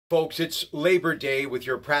Folks, it's Labor Day with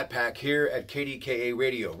your Pratte Pack here at Kdka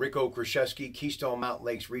Radio. Rico Kraszewski, Keystone Mountain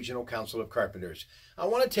Lakes Regional Council of Carpenters. I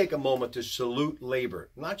want to take a moment to salute labor,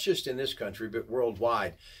 not just in this country, but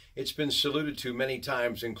worldwide. It's been saluted to many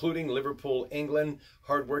times, including Liverpool, England,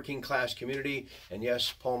 hard-working class community, and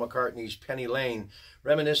yes, Paul McCartney's Penny Lane,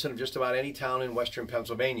 reminiscent of just about any town in western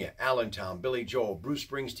Pennsylvania. Allentown, Billy Joel, Bruce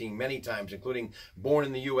Springsteen many times, including Born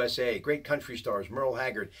in the USA, great country stars, Merle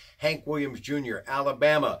Haggard, Hank Williams Jr.,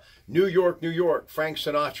 Alabama, New York, Frank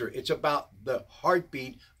Sinatra. It's about the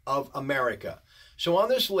heartbeat of America. So on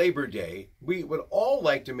this Labor Day, we would all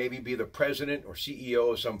like to maybe be the president or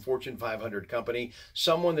CEO of some Fortune 500 company,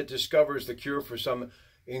 someone that discovers the cure for some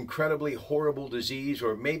incredibly horrible disease,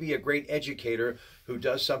 or maybe a great educator who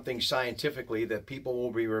does something scientifically that people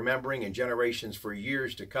will be remembering in generations for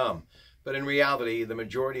years to come. But in reality, the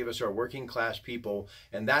majority of us are working class people,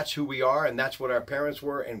 and that's who we are, and that's what our parents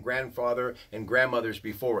were, and grandfather and grandmothers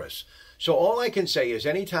before us. So all I can say is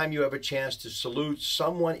anytime you have a chance to salute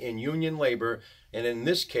someone in union labor, and in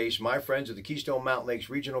this case, my friends at the Keystone Mountain Lakes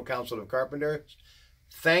Regional Council of Carpenters,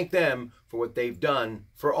 thank them for what they've done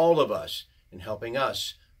for all of us in helping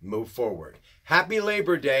us move forward. Happy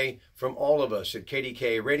Labor Day from all of us at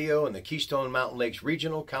Kdka Radio and the Keystone Mountain Lakes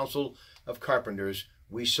Regional Council of Carpenters.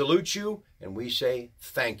 We salute you and we say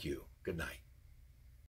thank you. Good night.